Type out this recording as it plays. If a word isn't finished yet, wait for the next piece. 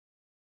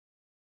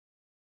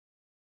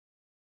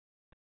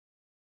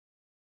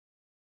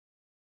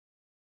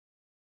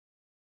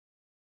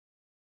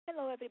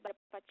Hello everybody,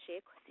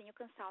 Pacheco, Senior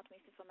Consultant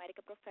with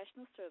Informatica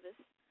Professional Service.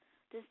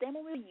 This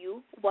demo will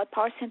review what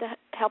PowerCenter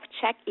Health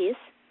Check is,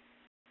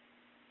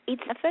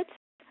 its benefits,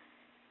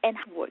 and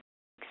how it works.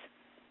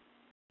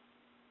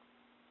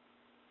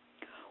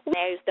 What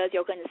areas does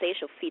your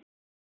organization fit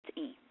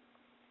in?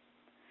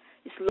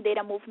 It's the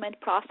data movement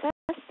process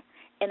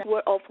and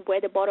aware of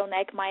where the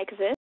bottleneck might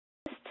exist.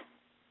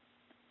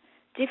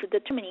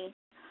 Determining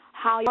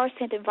how your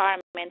PowerCenter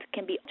environment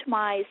can be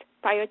optimized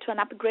prior to an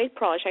upgrade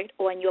project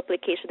or a new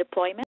application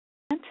deployment.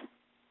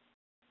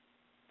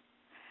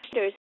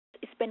 Leaders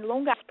spend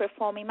long hours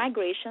performing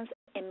migrations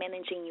and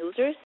managing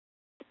users.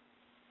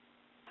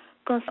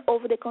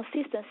 Over the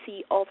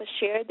consistency of a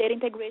shared data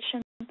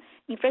integration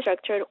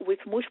infrastructure with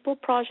multiple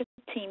project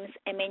teams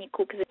and many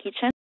cooks in the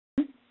kitchen.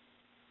 The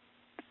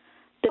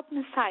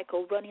development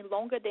cycle running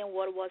longer than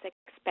what was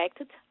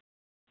expected.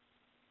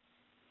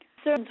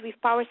 Concerns with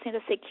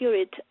PowerCenter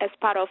security as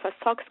part of a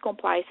SOX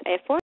compliance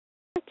effort.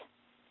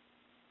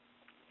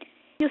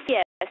 You see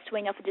as to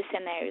any of these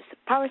scenarios,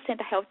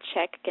 PowerCenter Health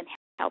Check can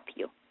help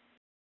you.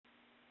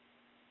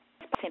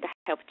 PowerCenter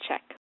Health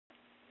Check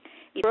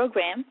is a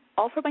program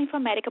offered by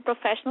Informatica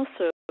Professional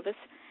Service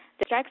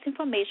that extracts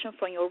information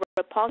from your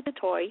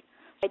repository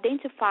to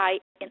identify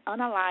and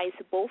analyze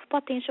both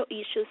potential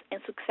issues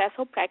and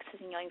successful practices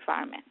in your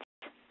environment.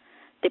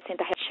 The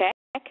PowerCenter Health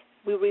Check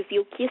will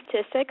review key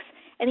statistics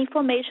and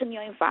information in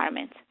your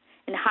environment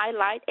and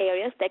highlight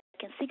areas that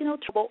can signal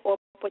trouble or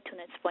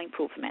opportunities for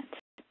improvement.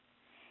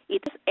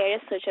 It is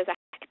areas such as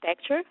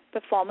architecture,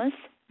 performance,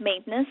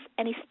 maintenance,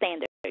 and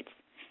standards,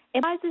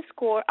 and provides the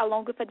score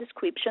along with a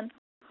description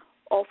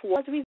of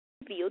what was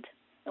reviewed.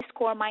 The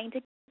score might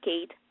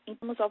indicate in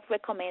terms of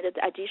recommended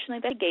additional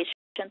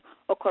investigation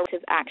or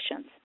corrective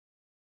actions.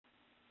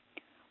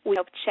 With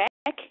Health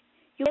Check,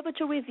 you'll be able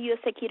to review your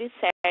security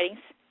settings,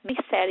 make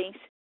settings,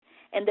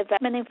 and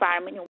development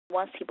environment in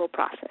one simple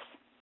process.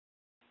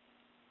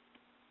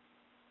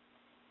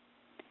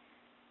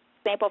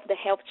 Example of the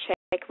Health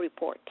Check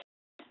report.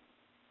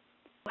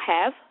 You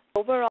have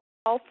overall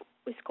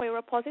score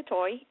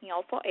repository in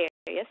all 4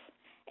 areas,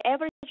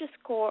 average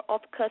score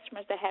of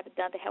customers that have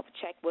done the health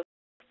check with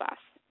us.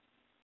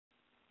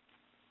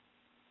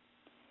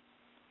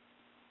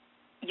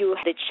 You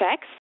have the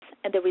checks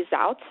and the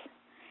results,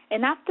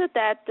 and after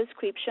that,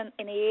 description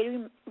and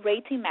a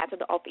rating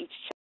method of each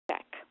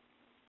check.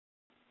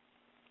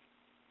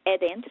 At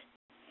the end,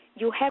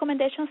 you have a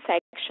recommendation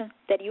section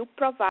that you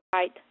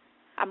provide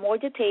more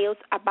details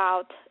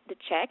about the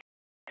checks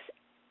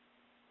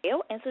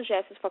and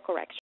suggestions for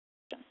correction.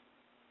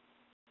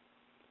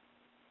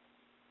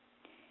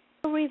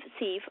 You will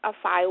receive a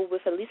file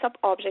with a list of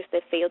objects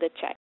that failed the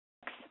checks.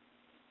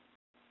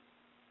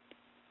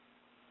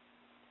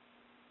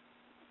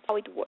 How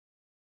it works.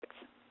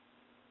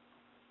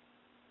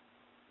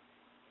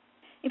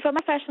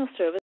 Informatica Professional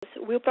Service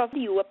will provide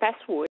you a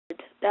password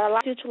that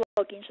allows you to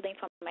log into the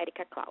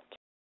Informatica Cloud.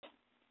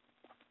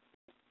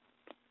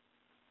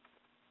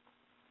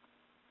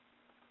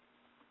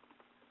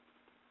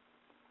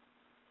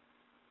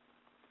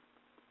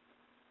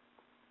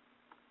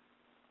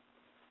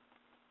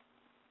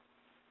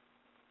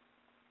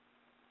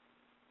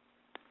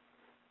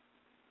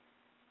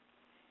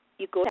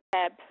 You go to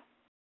tab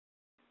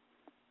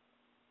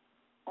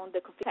on the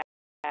config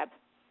tab,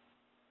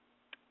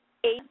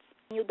 and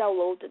you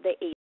download the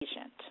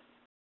agent.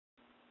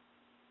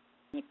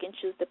 You can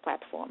choose the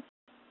platform.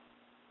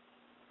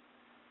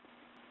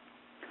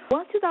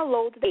 Once you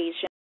download the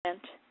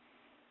agent,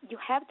 you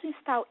have to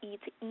install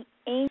it in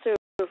any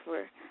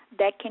server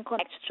that can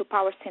connect to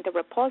PowerCenter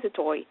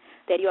repository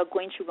that you are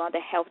going to run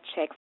the health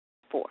check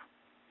for.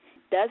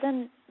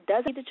 Doesn't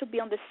need to be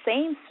on the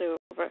same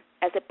server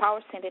as the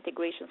PowerCenter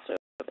integration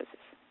services.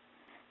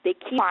 The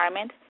key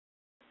requirement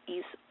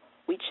is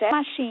whichever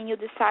machine you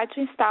decide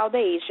to install the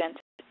agent,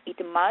 it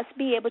must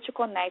be able to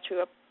connect to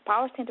your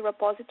PowerCenter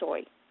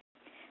repository,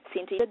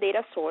 since it is the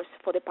data source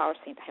for the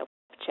PowerCenter Health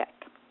Check.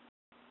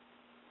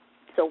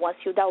 So once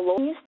you download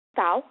and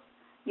install,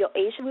 your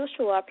agent will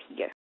show up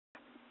here.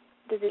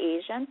 This is the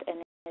agent,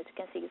 and as you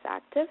can see, it's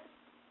active.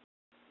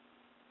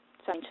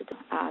 So I need to do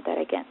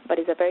that again. But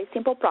it's a very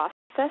simple process,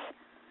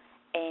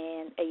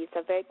 and it's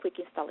a very quick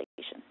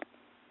installation.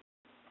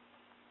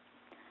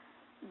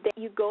 Then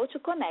you go to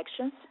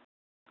Connections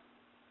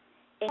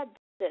and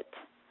edit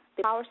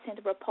the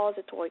PowerCenter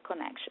repository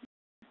connection.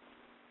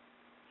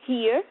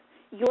 Here,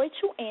 you're going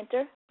to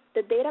enter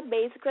the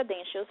database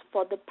credentials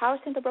for the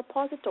PowerCenter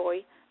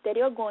repository that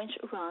you're going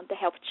to run the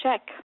health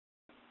check.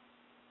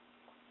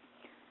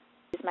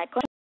 This is my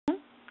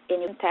connection,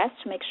 and you can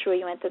test to make sure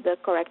you enter the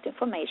correct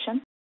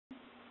information.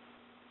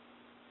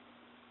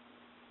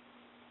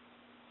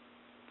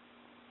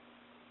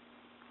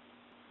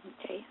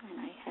 Okay, and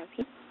I have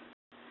here.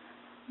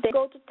 Then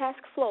go to Task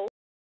Flow,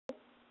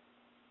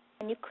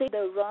 and you click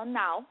the Run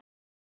Now,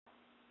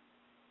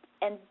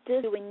 and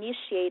this will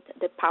initiate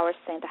the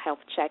PowerCenter Health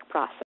Check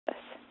process.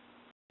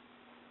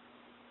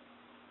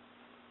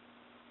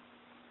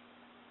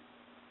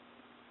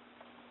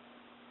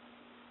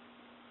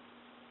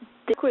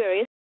 The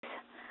queries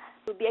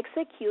will be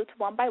executed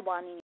one by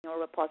one in your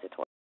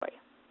repository.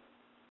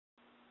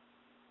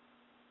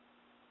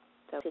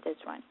 So it is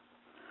running.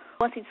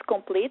 Once it's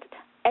completed,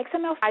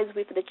 XML files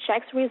with the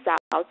check's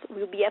results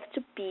will be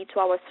FTP to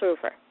our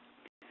server.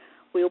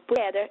 We will put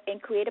together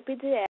and create a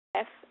PDF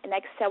and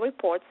Excel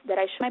reports that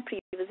I showed in my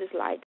previous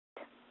slide,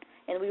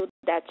 and we will do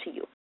that to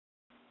you.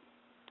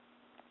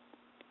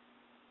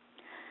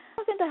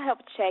 PowerCenter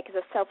Health Check is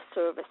a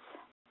self-service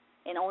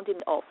and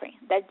on-demand offering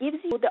that gives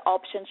you the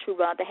option to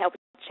run the health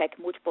check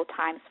multiple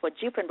times for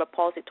different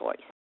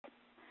repositories.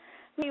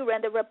 We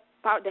run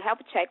the health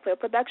check for your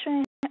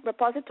production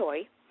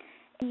repository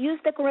and use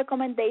the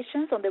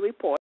recommendations on the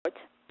report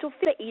to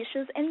fix the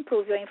issues and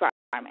improve your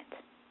environment.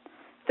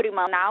 3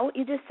 months now,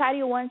 you decide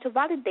you want to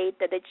validate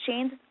that the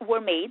changes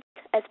were made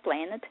as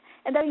planned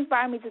and the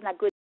environment is in a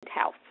good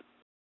health.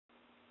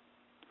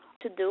 What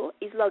to do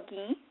is log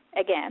in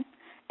again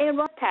and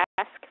run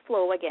task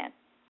flow again.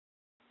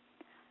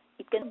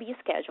 It can be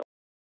scheduled.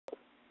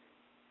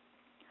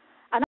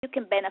 Another you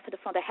can benefit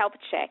from the health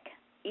check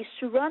is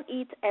to run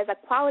it as a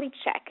quality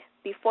check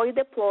before you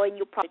deploy a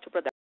new product to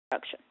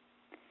production.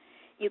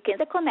 You can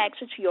set the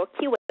connection to your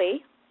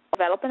QA,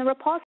 development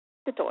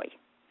repository,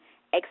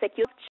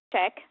 execute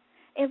check,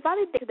 and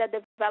validate that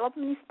the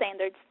development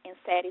standards and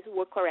settings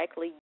were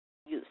correctly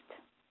used.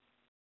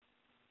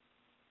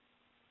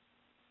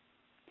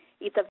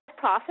 It's a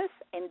process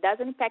and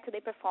doesn't impact the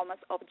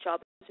performance of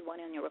jobs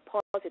running on your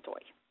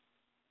repository.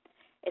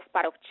 As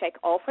part of check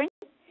offering,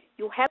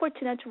 you have the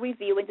opportunity to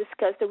review and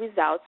discuss the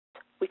results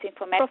with an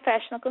information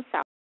professional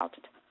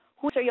consultant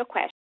who answer your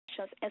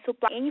questions and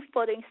supply any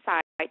further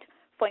insight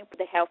for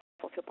the health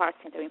of your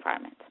PowerCenter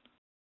environment.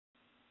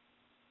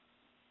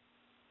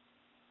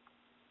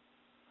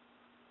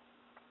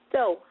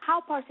 So,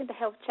 how PowerCenter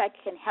Health Check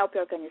can help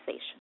your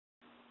organization?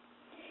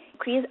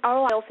 Increase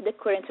ROI of the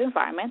current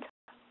environment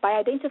by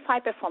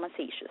identifying performance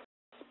issues.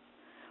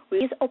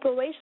 Reduce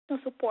operational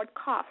support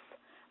costs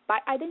by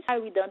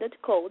identifying redundant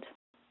code,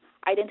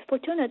 identify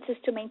opportunities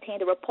to maintain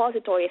the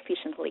repository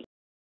efficiently.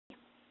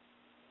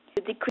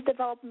 You decrease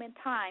development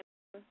time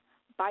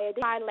by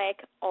identifying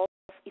lack of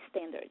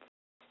standards.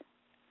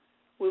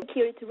 We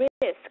reduce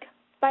risk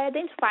by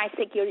identifying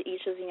security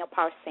issues in your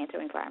PowerCenter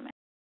environment.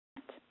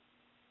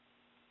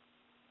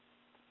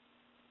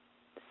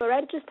 So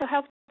ready to start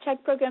Health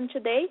Check program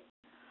today?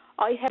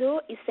 All you have to do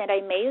is send an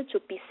email to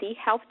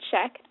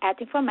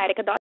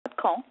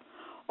pchealthcheck@informatica.com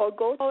or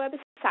go to our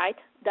website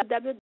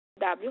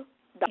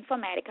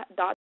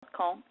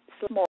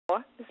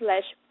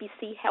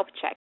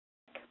www.informatica.com/more/pchealthcheck.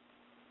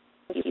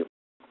 Thank you.